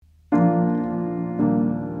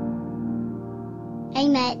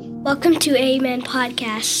Welcome to Amen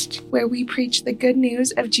Podcast, where we preach the good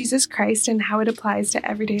news of Jesus Christ and how it applies to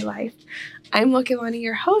everyday life. I'm Lokilani,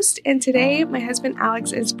 your host, and today my husband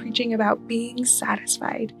Alex is preaching about being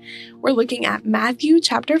satisfied. We're looking at Matthew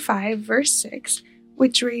chapter 5, verse 6,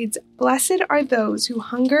 which reads, "Blessed are those who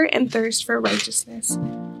hunger and thirst for righteousness,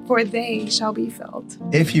 for they shall be filled."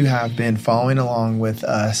 If you have been following along with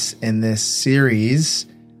us in this series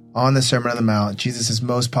on the Sermon on the Mount, Jesus'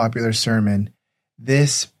 most popular sermon,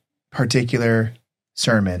 this particular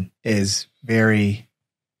sermon is very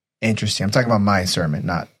interesting. I'm talking about my sermon,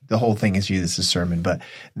 not the whole thing is Jesus' sermon, but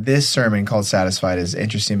this sermon called Satisfied is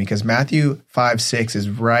interesting because Matthew 5:6 is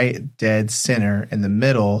right dead center in the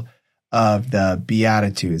middle of the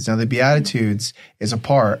Beatitudes. Now, the Beatitudes is a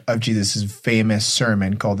part of Jesus' famous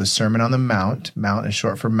sermon called the Sermon on the Mount. Mount is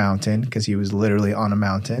short for mountain because he was literally on a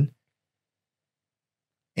mountain.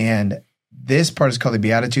 And this part is called the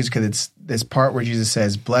Beatitudes because it's this part where Jesus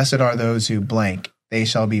says, "Blessed are those who blank, they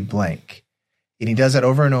shall be blank." And he does that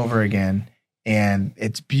over and over again. And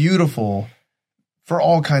it's beautiful for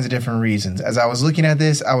all kinds of different reasons. As I was looking at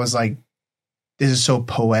this, I was like, this is so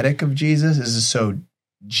poetic of Jesus. This is so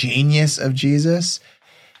genius of Jesus.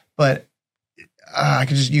 But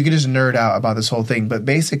you could just nerd out about this whole thing. But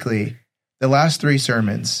basically, the last three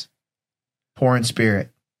sermons, poor in spirit,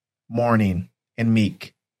 mourning, and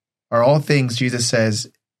meek, are all things Jesus says,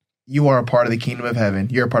 you are a part of the kingdom of heaven.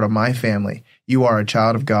 You're a part of my family. You are a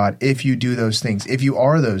child of God if you do those things. If you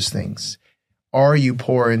are those things, are you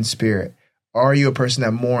poor in spirit? Are you a person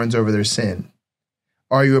that mourns over their sin?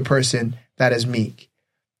 Are you a person that is meek?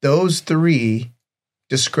 Those three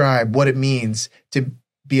describe what it means to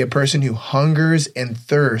be a person who hungers and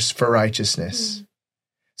thirsts for righteousness.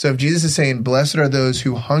 So if Jesus is saying, blessed are those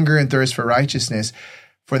who hunger and thirst for righteousness,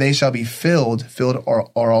 for they shall be filled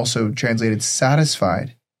are also translated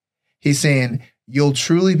satisfied. He's saying you'll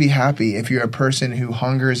truly be happy if you're a person who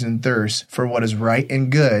hungers and thirsts for what is right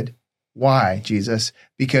and good. Why, Jesus?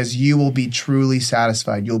 Because you will be truly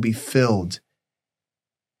satisfied. You'll be filled.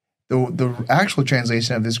 The actual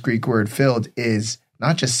translation of this Greek word filled is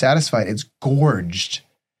not just satisfied, it's gorged.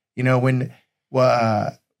 You know, when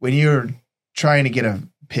you're trying to get a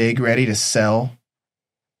pig ready to sell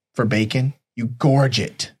for bacon, you gorge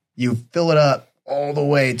it. You fill it up all the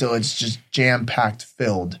way till it's just jam-packed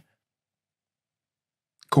filled.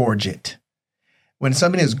 Gorge it. When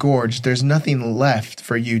something is gorged, there's nothing left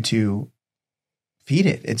for you to feed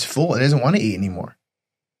it. It's full. It doesn't want to eat anymore.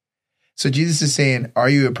 So Jesus is saying, are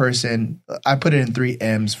you a person, I put it in 3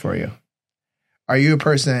 M's for you. Are you a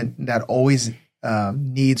person that always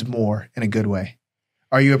needs more in a good way?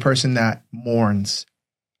 Are you a person that mourns?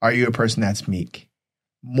 Are you a person that's meek?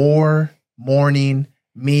 More, mourning,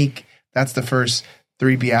 meek, that's the first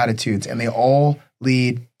 3 Beatitudes, and they all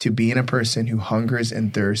lead to being a person who hungers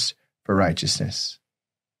and thirsts for righteousness.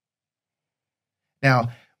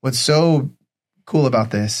 Now, what's so cool about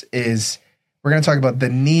this is we're going to talk about the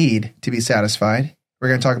need to be satisfied. We're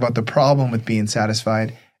going to talk about the problem with being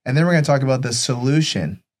satisfied, and then we're going to talk about the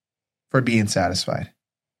solution for being satisfied.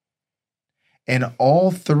 And all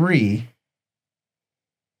 3,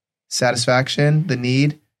 satisfaction, the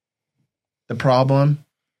need, the problem,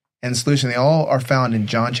 and the solution, they all are found in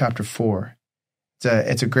John chapter 4.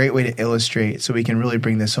 It's a great way to illustrate so we can really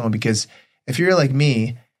bring this home, because if you're like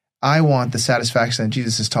me, I want the satisfaction that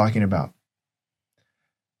Jesus is talking about.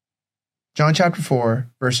 John chapter 4,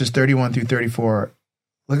 verses 31 through 34,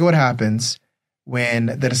 look at what happens when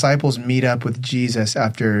the disciples meet up with Jesus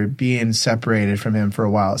after being separated from him for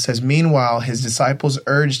a while. It says, "Meanwhile, his disciples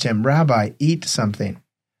urged him, 'Rabbi, eat something.'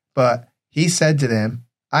 But he said to them,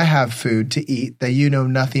 'I have food to eat that you know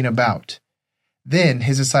nothing about.' Then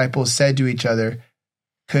his disciples said to each other,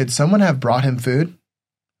 'Could someone have brought him food?'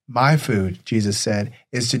 'My food,' Jesus said,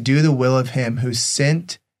 'is to do the will of him who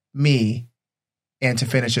sent me and to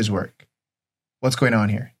finish his work.'" What's going on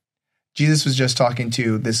here? Jesus was just talking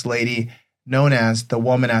to this lady known as the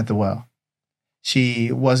woman at the well.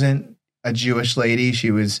 She wasn't a Jewish lady. She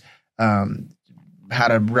was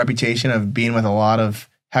had a reputation of being with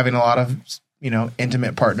having a lot of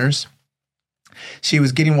intimate partners. She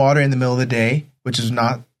was getting water in the middle of the day, which is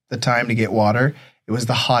not the time to get water. It was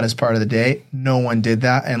the hottest part of the day. No one did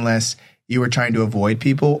that unless you were trying to avoid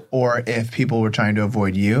people or if people were trying to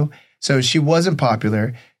avoid you. So she wasn't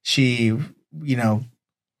popular. She,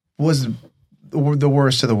 was the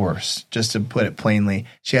worst of the worst, just to put it plainly.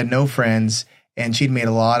 She had no friends and she'd made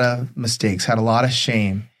a lot of mistakes, had a lot of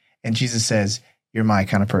shame. And Jesus says, "You're my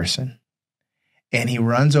kind of person." And he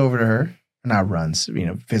runs over to her, not runs,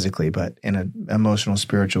 physically, but in an emotional,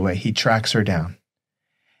 spiritual way. He tracks her down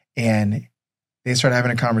and they start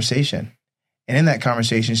having a conversation. And in that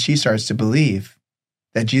conversation, she starts to believe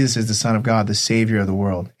that Jesus is the Son of God, the Savior of the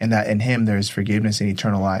world, and that in him there is forgiveness and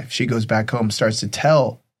eternal life. She goes back home, starts to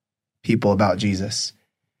tell people about Jesus.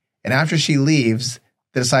 And after she leaves,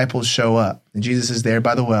 the disciples show up, and Jesus is there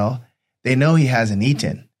by the well. They know he hasn't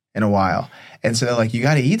eaten in a while. And so they're like, you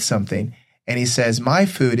got to eat something. And he says, my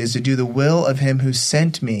food is to do the will of him who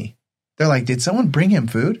sent me. They're like, did someone bring him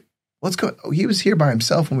food? Let's go. Oh, he was here by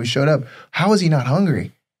himself when we showed up. How is he not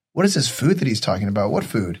hungry? What is this food that he's talking about? What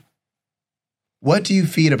food? What do you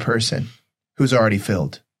feed a person who's already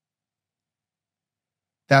filled?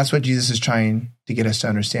 That's what Jesus is trying to get us to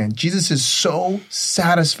understand. Jesus is so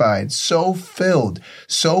satisfied, so filled,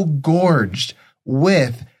 so gorged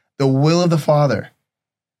with the will of the Father.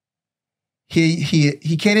 He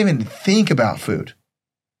can't even think about food.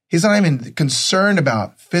 He's not even concerned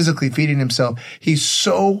about physically feeding himself. He's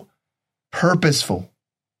so purposeful.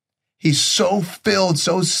 He's so filled,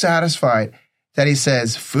 so satisfied that he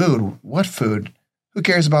says, food, what food? Who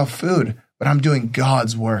cares about food? But I'm doing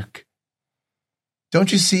God's work.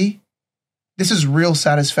 Don't you see? This is real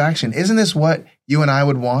satisfaction. Isn't this what you and I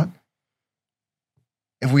would want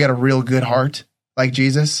if we had a real good heart like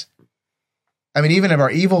Jesus? I mean, even of our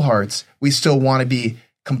evil hearts, we still want to be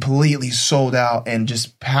completely sold out and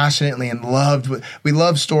just passionately and loved. We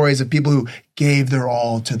love stories of people who gave their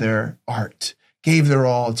all to their art, gave their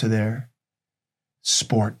all to their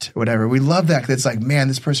sport, whatever. We love that because it's like, man,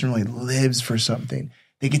 this person really lives for something.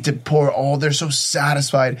 They get to pour all, they're so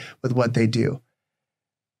satisfied with what they do.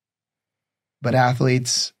 But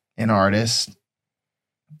athletes and artists,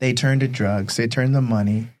 they turn to drugs, they turn to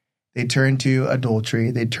money, they turn to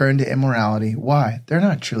adultery, they turn to immorality. Why? They're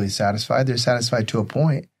not truly satisfied. They're satisfied to a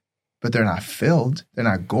point, but they're not filled. They're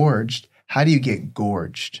not gorged. How do you get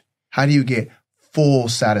gorged? How do you get full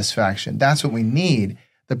satisfaction? That's what we need.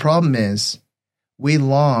 The problem is we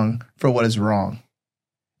long for what is wrong.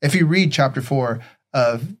 If you read chapter 4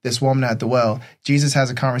 of this woman at the well, Jesus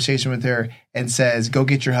has a conversation with her and says, go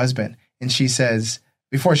get your husband. And she says,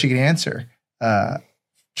 before she can answer,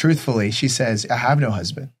 truthfully, she says, I have no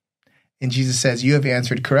husband. And Jesus says, you have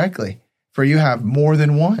answered correctly, for you have more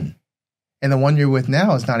than one. And the one you're with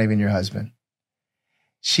now is not even your husband.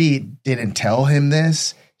 She didn't tell him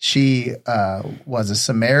this. She was a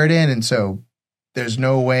Samaritan. And so there's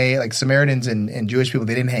no way, like Samaritans and Jewish people,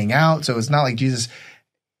 they didn't hang out. So it's not like Jesus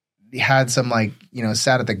had some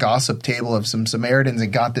sat at the gossip table of some Samaritans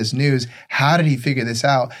and got this news. How did he figure this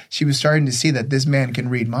out? She was starting to see that this man can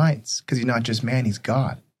read minds because he's not just man, he's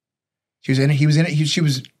God. She was in it. She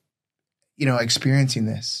was experiencing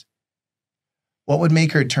this. What would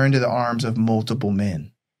make her turn to the arms of multiple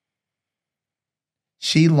men?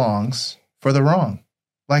 She longs for the wrong,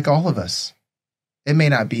 like all of us. It may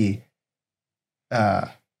not be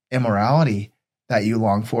immorality that you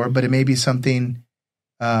long for, but it may be something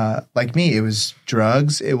like me. It was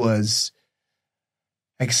drugs. It was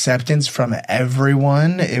acceptance from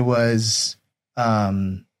everyone. It was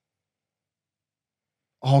all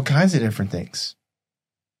kinds of different things.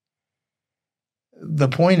 The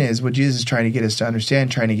point is, what Jesus is trying to get us to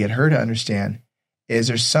understand, trying to get her to understand, is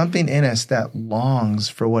there's something in us that longs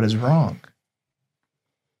for what is wrong.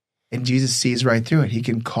 And Jesus sees right through it. He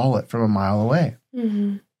can call it from a mile away.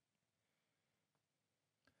 Mm-hmm.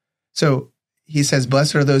 So he says,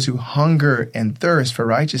 blessed are those who hunger and thirst for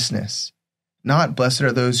righteousness, not blessed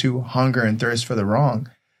are those who hunger and thirst for the wrong.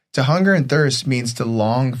 To hunger and thirst means to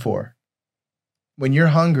long for. When you're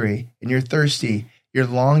hungry and you're thirsty, you're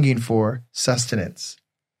longing for sustenance.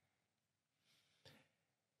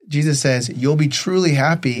 Jesus says, you'll be truly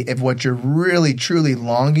happy if what you're really, truly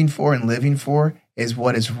longing for and living for is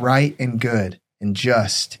what is right and good and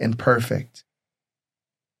just and perfect.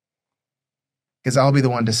 Because I'll be the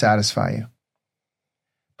one to satisfy you.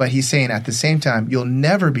 But he's saying at the same time, you'll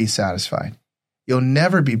never be satisfied. You'll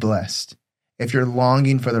never be blessed if you're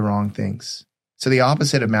longing for the wrong things. So the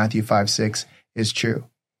opposite of Matthew 5:6 is true.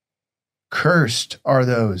 Cursed are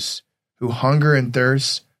those who hunger and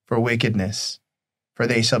thirst for wickedness, for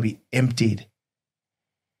they shall be emptied.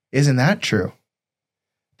 Isn't that true?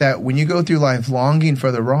 That when you go through life longing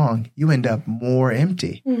for the wrong, you end up more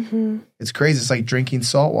empty. Mm-hmm. It's crazy. It's like drinking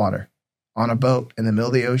salt water on a boat in the middle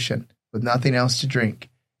of the ocean with nothing else to drink.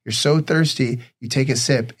 You're so thirsty, you take a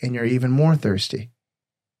sip and you're even more thirsty.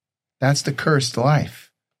 That's the cursed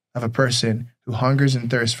life of a person who hungers and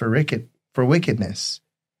thirsts for wickedness,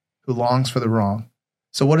 who longs for the wrong.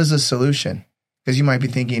 So what is the solution? Because you might be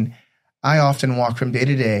thinking, I often walk from day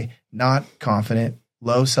to day, not confident,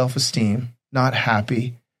 low self-esteem, not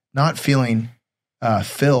happy, not feeling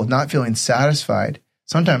filled, not feeling satisfied.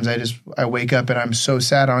 Sometimes I wake up and I'm so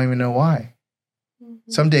sad, I don't even know why. Mm-hmm.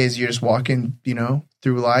 Some days you're just walking,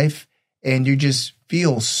 through life and you just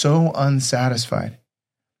feel so unsatisfied.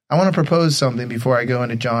 I want to propose something before I go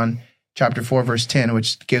into John chapter 4, verse 10,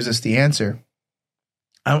 which gives us the answer.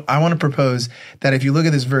 I want to propose that if you look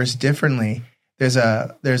at this verse differently, there's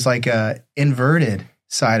like a inverted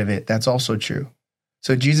side of it that's also true.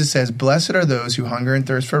 So Jesus says, "Blessed are those who hunger and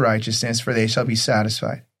thirst for righteousness, for they shall be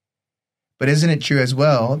satisfied." But isn't it true as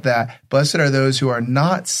well that blessed are those who are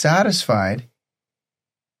not satisfied,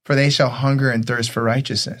 for they shall hunger and thirst for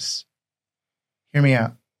righteousness? Hear me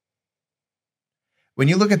out. When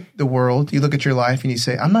you look at the world, you look at your life and you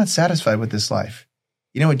say, "I'm not satisfied with this life."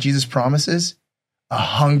 You know what Jesus promises? A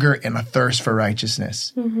hunger and a thirst for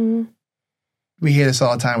righteousness. Mm-hmm. We hear this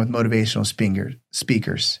all the time with motivational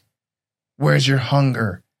speakers. Where's your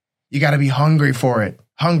hunger? You got to be hungry for it.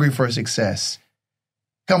 Hungry for success.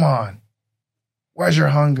 Come on. Where's your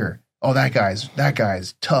hunger? Oh, that guy's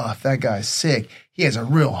tough. That guy's sick. He has a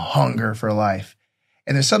real hunger for life.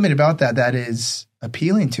 And there's something about that is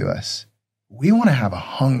appealing to us. We want to have a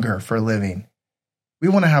hunger for living. We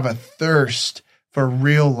want to have a thirst for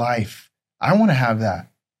real life. I want to have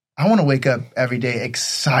that. I want to wake up every day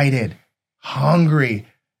excited, hungry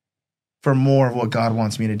for more of what God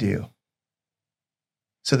wants me to do.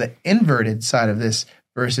 So the inverted side of this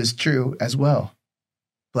verse is true as well.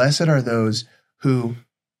 Blessed are those who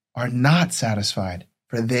are not satisfied,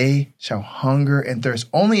 for they shall hunger and thirst.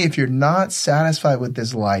 Only if you're not satisfied with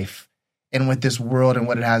this life and with this world and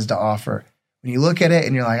what it has to offer. When you look at it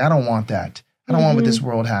and you're like, I don't want that. I don't want what this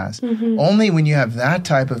world has. Mm-hmm. Only when you have that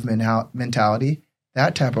type of mentality,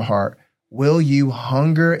 that type of heart, will you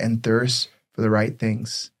hunger and thirst for the right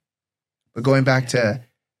things. But going back to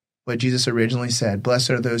what Jesus originally said,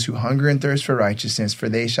 blessed are those who hunger and thirst for righteousness, for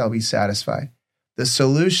they shall be satisfied. The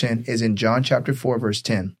solution is in John chapter 4, verse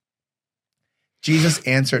 10. Jesus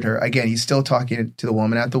answered her. Again, he's still talking to the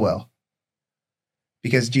woman at the well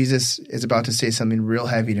because Jesus is about to say something real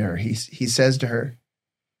heavy to her. He says to her,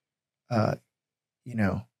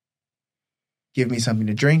 give me something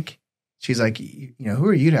to drink. She's like, who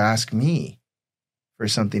are you to ask me for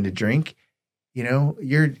something to drink?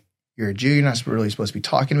 You're a Jew. You're not really supposed to be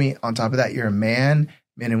talking to me. On top of that, you're a man.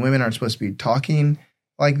 Men and women aren't supposed to be talking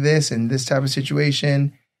like this in this type of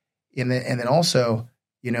situation. And then also,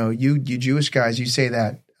 you Jewish guys, you say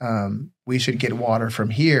that we should get water from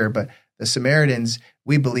here, but the Samaritans,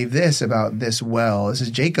 we believe this about this well. This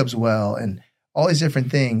is Jacob's well and all these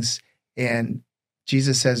different things. And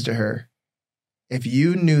Jesus says to her, if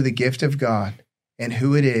you knew the gift of God and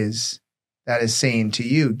who it is that is saying to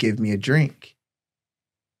you, give me a drink,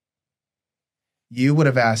 you would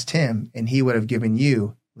have asked him and he would have given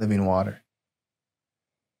you living water.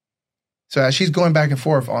 So as she's going back and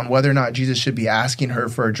forth on whether or not Jesus should be asking her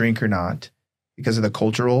for a drink or not, because of the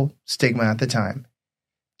cultural stigma at the time,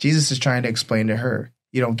 Jesus is trying to explain to her,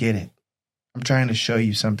 you don't get it. I'm trying to show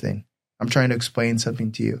you something. I'm trying to explain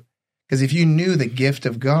something to you. Because if you knew the gift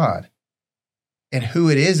of God and who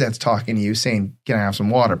it is that's talking to you saying, can I have some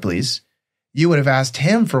water, please? You would have asked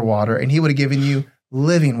him for water and he would have given you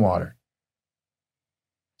living water.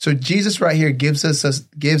 So Jesus right here gives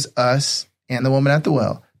us and the woman at the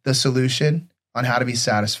well the solution on how to be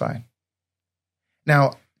satisfied.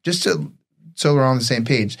 Now, so we're on the same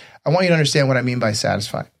page, I want you to understand what I mean by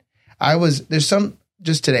satisfied.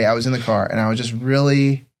 Just today I was in the car and I was just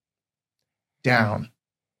really down,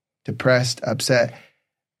 depressed, upset,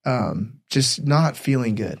 just not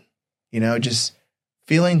feeling good, just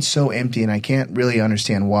feeling so empty and I can't really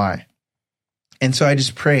understand why. And so I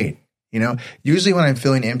just prayed, usually when I'm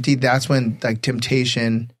feeling empty, that's when like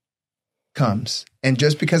temptation comes. And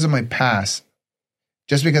just because of my past,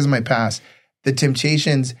 the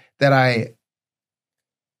temptations that I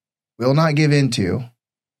will not give into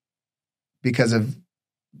because of,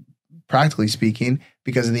 practically speaking,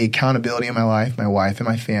 because of the accountability in my life, my wife and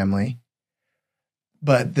my family.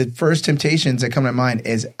 But the first temptations that come to mind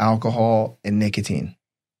is alcohol and nicotine.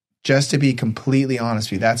 Just to be completely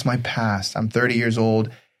honest with you, that's my past. I'm 30 years old.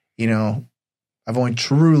 I've only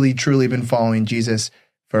truly been following Jesus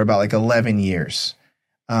for about like 11 years.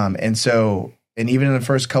 And even in the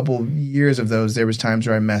first couple years of those, there was times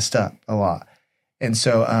where I messed up a lot. And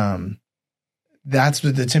so that's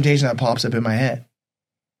the temptation that pops up in my head.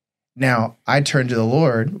 Now, I turn to the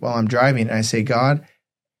Lord while I'm driving and I say, God,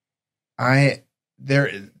 alcohol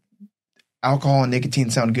and nicotine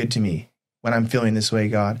sound good to me when I'm feeling this way,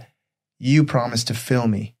 God. You promised to fill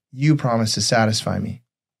me. You promised to satisfy me.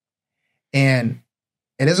 And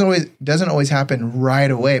it doesn't always happen right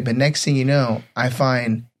away. But next thing you know, I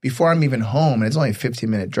find before I'm even home, and it's only a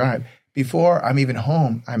 15-minute drive, before I'm even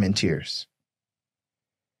home, I'm in tears.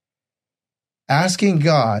 asking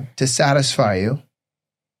God to satisfy you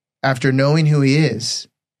after knowing who he is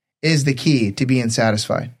the key to being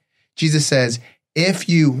satisfied. Jesus says, if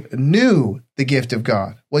you knew the gift of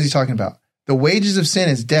God, what is he talking about? The wages of sin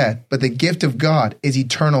is death, but the gift of God is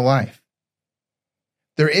eternal life.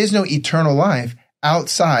 There is no eternal life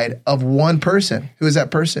outside of one person. Who is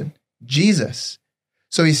that person? Jesus.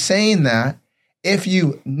 So he's saying that if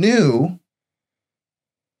you knew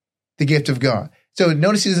the gift of God. So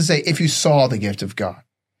notice he doesn't say if you saw the gift of God.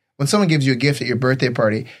 When someone gives you a gift at your birthday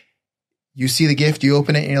party, you see the gift, you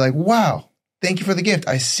open it, and you're like, wow, thank you for the gift.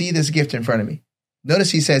 I see this gift in front of me.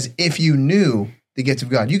 Notice he says, if you knew the gift of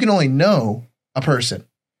God. You can only know a person.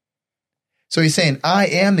 So he's saying, I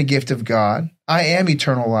am the gift of God. I am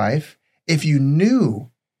eternal life. If you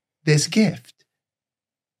knew this gift.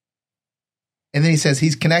 And then he says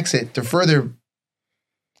he connects it to further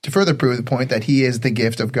prove the point that he is the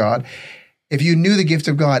gift of God. If you knew the gift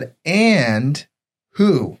of God and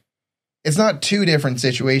who? It's not two different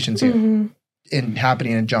situations here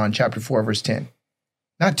happening in John chapter 4, verse 10.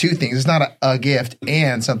 Not two things. It's not a gift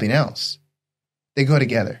and something else. They go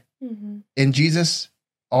together. In Jesus,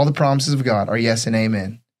 all the promises of God are yes and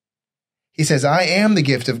amen. He says, I am the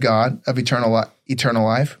gift of God of eternal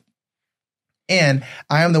life. And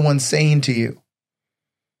I am the one saying to you,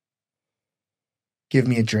 give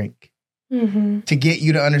me a drink. To get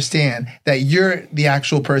you to understand that you're the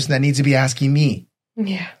actual person that needs to be asking me.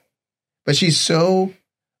 Yeah. But she's so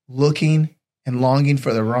looking and longing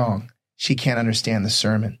for the wrong, she can't understand the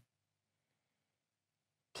sermon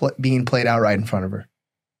being played out right in front of her.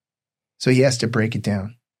 So he has to break it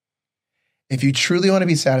down. If you truly want to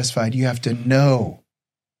be satisfied, you have to know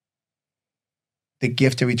the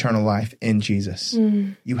gift of eternal life in Jesus.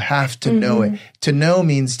 You have to know it. To know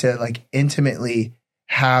means to like intimately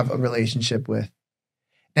have a relationship with.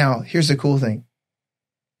 Now, here's the cool thing.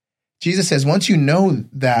 Jesus says, once you know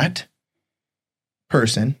that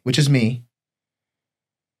person, which is me,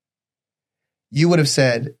 you would have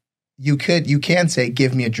said, you can say,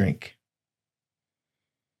 give me a drink.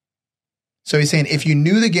 So he's saying, if you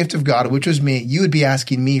knew the gift of God, which was me, you would be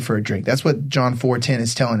asking me for a drink. That's what John 4:10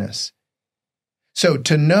 is telling us. So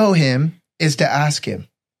to know him is to ask him.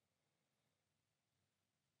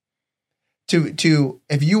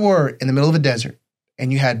 If you were in the middle of a desert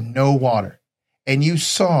and you had no water and you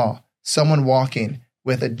saw someone walking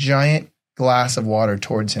with a giant glass of water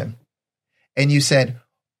towards him and you said,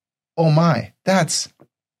 oh my, that's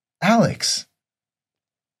Alex.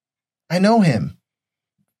 I know him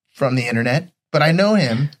from the internet, but I know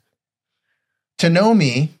him. To know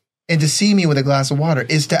me and to see me with a glass of water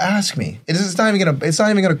is to ask me. It's not even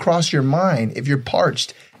going to cross your mind if you're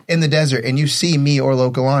parched in the desert and you see me or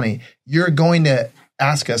Lokalani. You're going to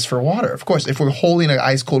ask us for water. Of course, if we're holding an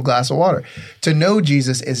ice cold glass of water. To know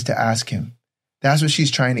Jesus is to ask him. That's what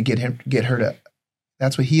she's trying to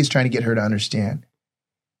that's what he is trying to get her to understand.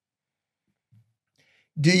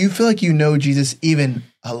 Do you feel like you know Jesus even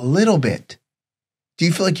a little bit? Do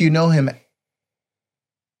you feel like you know him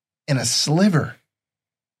in a sliver?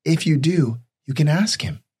 If you do, you can ask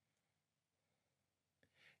him.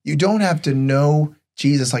 You don't have to know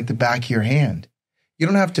Jesus like the back of your hand. You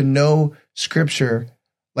don't have to know scripture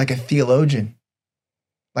like a theologian,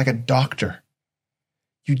 like a doctor.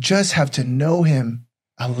 You just have to know him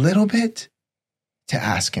a little bit to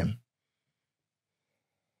ask him.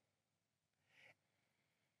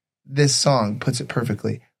 This song puts it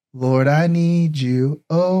perfectly. Lord, I need you.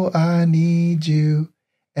 Oh, I need you.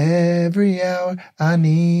 Every hour I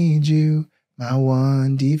need you. My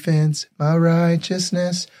one defense, my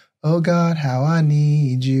righteousness. Oh God, how I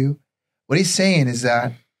need you. What he's saying is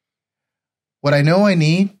that what I know I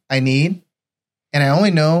need, and I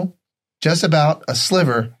only know just about a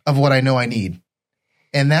sliver of what I know I need.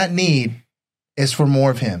 And that need is for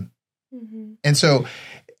more of him. And so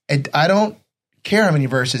I don't care how many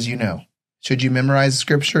verses you know. Should you memorize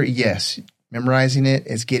scripture? Yes. Memorizing it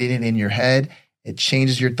is getting it in your head. It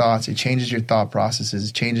changes your thoughts. It changes your thought processes.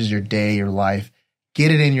 It changes your day, your life.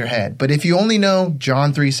 Get it in your head. But if you only know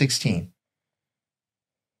John 3:16,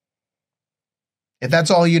 if that's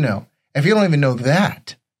all you know, if you don't even know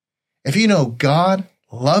that, if you know God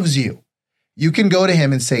loves you, you can go to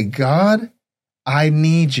him and say, God, I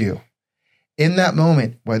need you. In that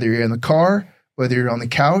moment, whether you're in the car, whether you're on the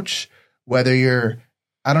couch, whether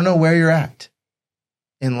I don't know where you're at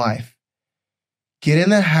in life, get in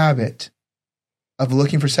the habit of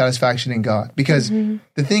looking for satisfaction in God. Because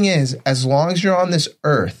the thing is, as long as you're on this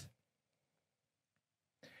earth,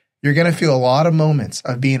 you're going to feel a lot of moments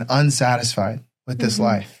of being unsatisfied with this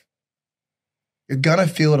life. You're going to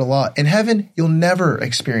feel it a lot. In heaven, you'll never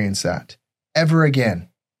experience that ever again.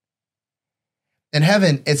 In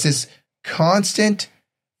heaven, it's this constant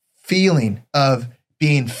feeling of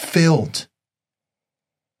being filled.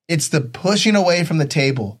 It's the pushing away from the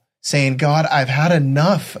table, saying, God, I've had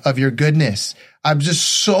enough of your goodness. I'm just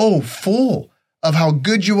so full of how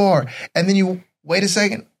good you are. And then you, wait a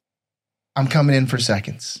second, I'm coming in for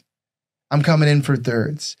seconds. I'm coming in for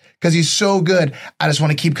thirds because he's so good. I just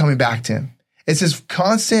want to keep coming back to him. It's this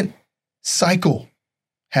constant cycle,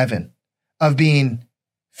 heaven, of being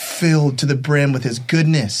filled to the brim with his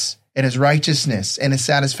goodness and his righteousness and his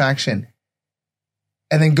satisfaction,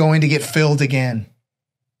 and then going to get filled again,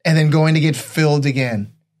 and then going to get filled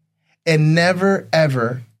again, and never,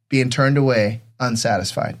 ever being turned away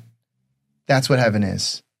unsatisfied. That's what heaven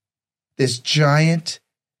is. This giant,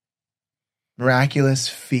 miraculous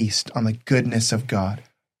feast on the goodness of God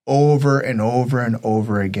over and over and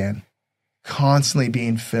over again, constantly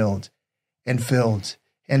being filled and filled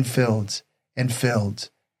and filled and filled.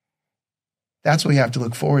 That's what we have to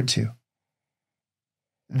look forward to.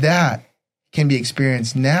 That can be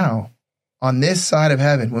experienced now on this side of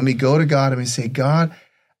heaven when we go to God and we say, God,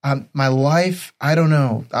 my life, I don't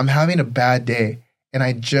know, I'm having a bad day and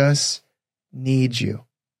I just need you.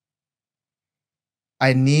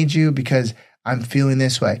 I need you because I'm feeling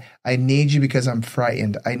this way. I need you because I'm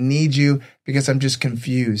frightened. I need you because I'm just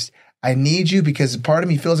confused. I need you because part of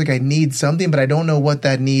me feels like I need something, but I don't know what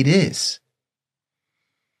that need is.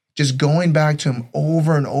 Just going back to him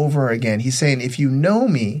over and over again. He's saying, if you know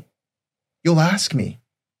me, you'll ask me.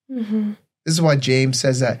 Mm-hmm. This is why James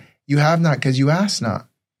says that you have not because you ask not.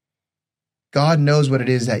 God knows what it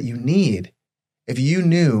is that you need. If you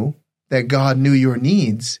knew that God knew your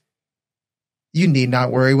needs, you need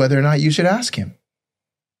not worry whether or not you should ask him.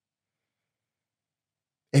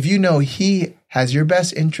 If you know he has your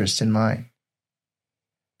best interest in mind,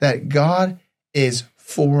 that God is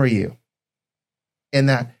for you, and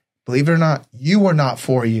that, believe it or not, you are not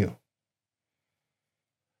for you.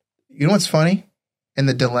 You know what's funny? In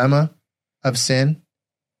the dilemma of sin,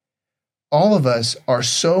 all of us are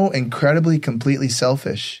so incredibly, completely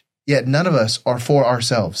selfish, yet none of us are for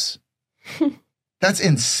ourselves. That's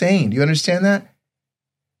insane. Do you understand that?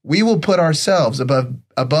 We will put ourselves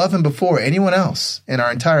above and before anyone else in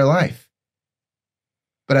our entire life.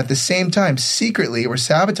 But at the same time, secretly, we're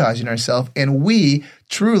sabotaging ourselves, and we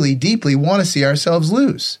truly, deeply want to see ourselves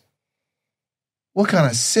lose. What kind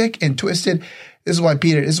of sick and twisted? This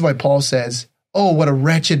is why Paul says, oh, what a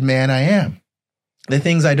wretched man I am. The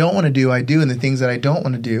things I don't want to do, I do. And the things that I don't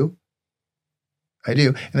want to do, I do.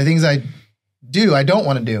 And the things I do, I don't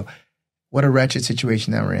want to do. What a wretched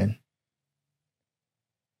situation that we're in.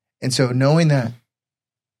 And so knowing that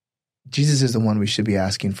Jesus is the one we should be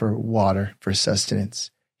asking for water, for sustenance.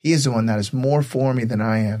 He is the one that is more for me than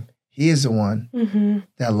I am. He is the one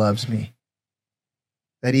that loves me.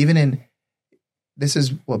 That even in, this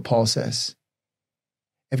is what Paul says.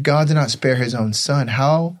 If God did not spare his own son,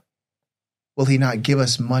 how will he not give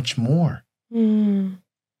us much more? Mm.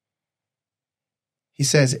 He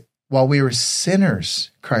says, while we were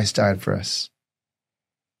sinners, Christ died for us.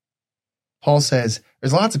 Paul says,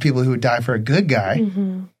 there's lots of people who would die for a good guy,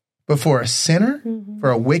 but for a sinner, for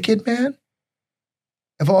a wicked man,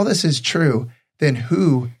 if all this is true, then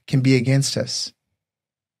who can be against us?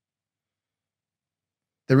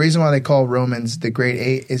 The reason why they call Romans the Great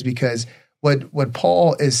Eight is because what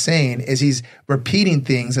Paul is saying is he's repeating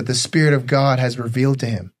things that the Spirit of God has revealed to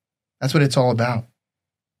him. That's what it's all about.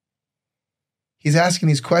 He's asking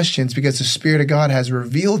these questions because the Spirit of God has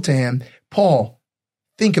revealed to him. Paul,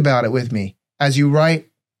 think about it with me as you write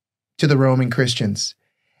to the Roman Christians.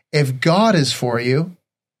 If God is for you,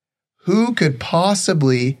 who could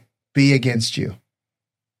possibly be against you?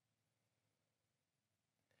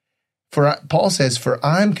 For Paul says, for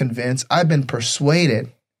I'm convinced, I've been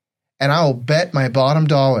persuaded, and I will bet my bottom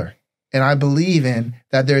dollar, and I believe in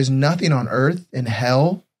that there is nothing on earth, in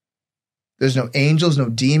hell, there's no angels, no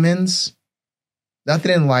demons,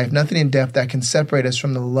 nothing in life, nothing in death that can separate us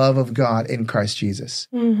from the love of God in Christ Jesus.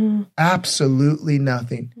 Absolutely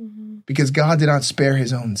nothing. Because God did not spare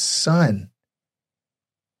his own son.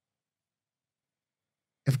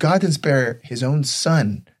 If God didn't spare his own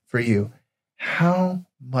son for you, how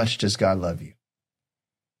much does God love you?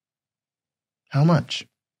 How much?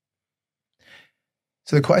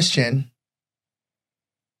 So the question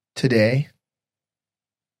today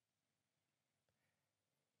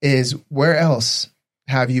is, where else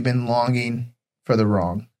have you been longing for the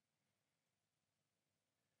wrong?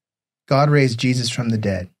 God raised Jesus from the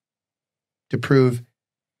dead to prove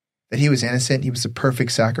that he was innocent, he was the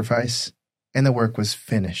perfect sacrifice, and the work was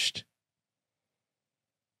finished.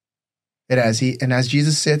 And as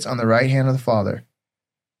Jesus sits on the right hand of the Father,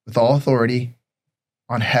 with all authority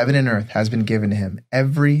on heaven and earth has been given to him.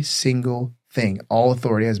 Every single thing, all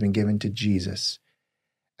authority has been given to Jesus.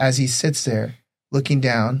 As he sits there looking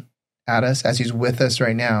down at us, as he's with us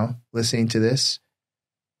right now, listening to this,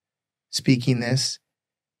 speaking this,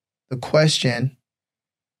 the question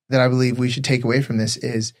that I believe we should take away from this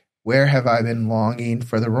is, where have I been longing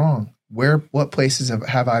for the wrong? What places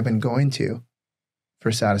have I been going to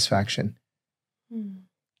for satisfaction?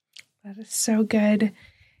 That is so good.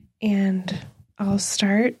 And I'll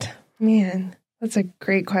start. Man, that's a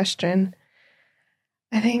great question.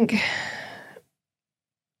 I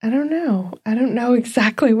don't know. I don't know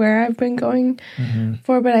exactly where I've been going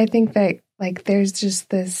for, but I think that like there's just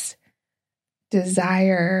this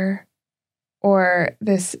desire or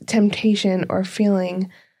this temptation or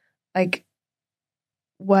feeling like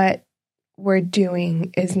what we're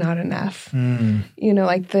doing is not enough. You know,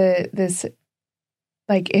 like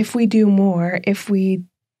like if we do more, if we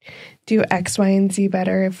do X, Y, and Z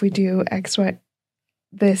better, if we do X, Y,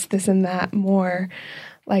 this, and that more,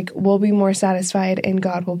 like we'll be more satisfied and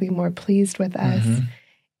God will be more pleased with us.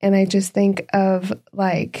 And I just think of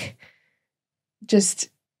like, just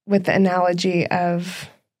with the analogy of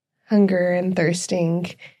hunger and thirsting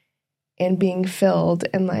and being filled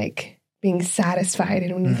and like being satisfied.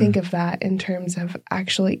 And when you think of that in terms of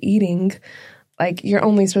actually eating, like you're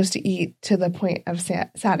only supposed to eat to the point of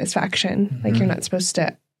satisfaction. Like you're not supposed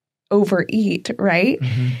to overeat, right?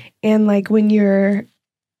 And like when you're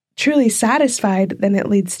truly satisfied, then it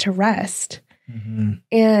leads to rest.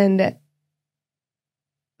 And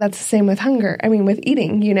that's the same with hunger. I mean, with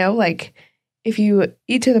eating, you know, like if you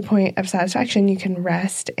eat to the point of satisfaction, you can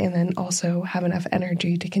rest and then also have enough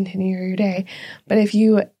energy to continue your day. But if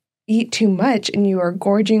you eat too much and you are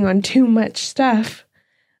gorging on too much stuff,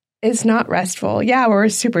 it's not restful. Yeah, we're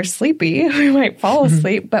super sleepy. We might fall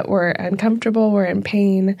asleep, but we're uncomfortable. We're in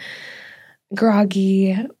pain,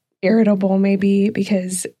 groggy, irritable maybe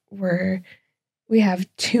because we've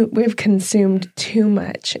consumed too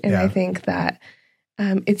much. And I think that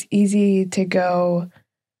it's easy to go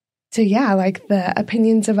to, like the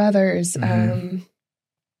opinions of others.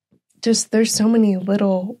 Just there's so many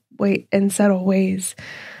little and subtle ways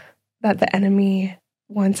that the enemy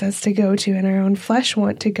wants us to go to and our own flesh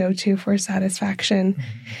want to go to for satisfaction.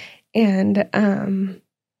 And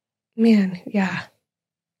man, yeah,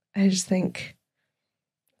 I just think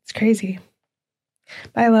it's crazy.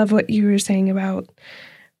 But I love what you were saying about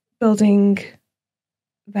building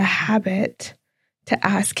the habit to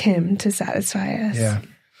ask him to satisfy us. Yeah.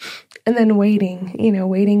 And then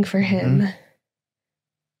waiting for him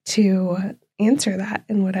to answer that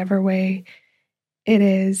in whatever way it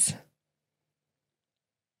is.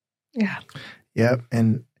 Yeah. Yep.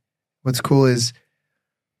 And what's cool is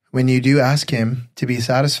when you do ask him to be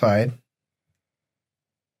satisfied,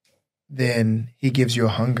 then he gives you a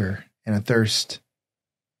hunger and a thirst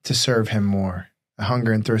to serve him more, a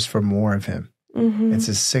hunger and thirst for more of him. It's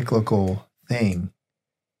a cyclical thing,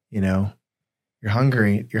 you know. Your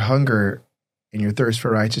hunger and your thirst for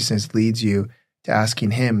righteousness leads you to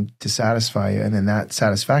asking him to satisfy you. And then that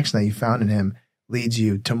satisfaction that you found in him leads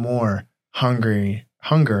you to more hunger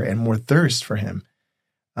and more thirst for him.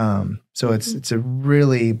 So it's a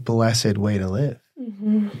really blessed way to live.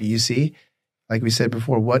 You see, like we said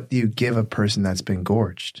before, what do you give a person that's been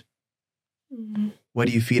gorged? What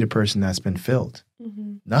do you feed a person that's been filled?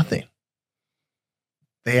 Nothing.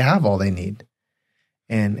 They have all they need.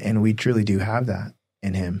 And we truly do have that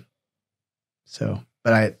in him. So,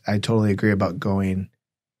 but I totally agree about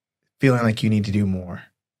feeling like you need to do more.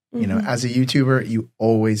 You know, as a YouTuber, you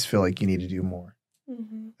always feel like you need to do more.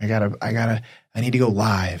 I need to go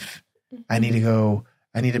live. I need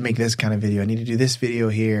to make this kind of video. I need to do this video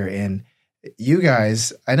here. And you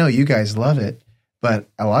guys, I know you guys love it, but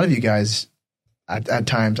a lot of you guys, at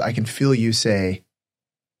times, I can feel you say,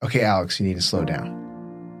 okay, Alex, you need to slow down.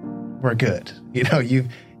 We're good. You know, you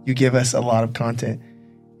give us a lot of content.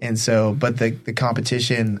 And so, but the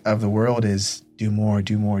competition of the world is do more.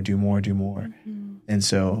 And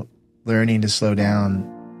so learning to slow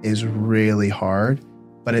down is really hard,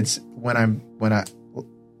 but it's when I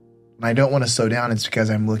don't want to slow down, it's because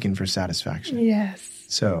I'm looking for satisfaction. Yes.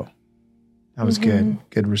 So that was good.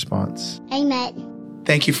 Good response. Amen.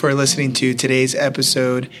 Thank you for listening to today's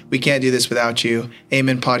episode. We can't do this without you.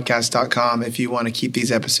 AmenPodcast.com if you want to keep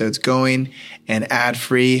these episodes going and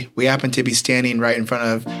ad-free. We happen to be standing right in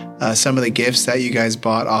front of some of the gifts that you guys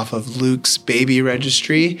bought off of Luke's baby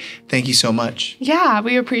registry. Thank you so much. Yeah,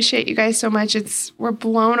 we appreciate you guys so much. We're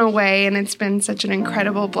blown away, and it's been such an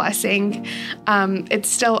incredible blessing. It's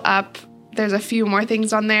still up There's a few more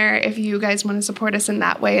things on there if you guys want to support us in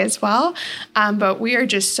that way as well. But we are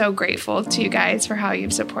just so grateful to you guys for how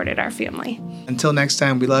you've supported our family. Until next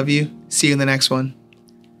time, we love you. See you in the next one.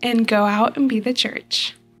 And go out and be the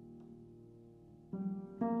church.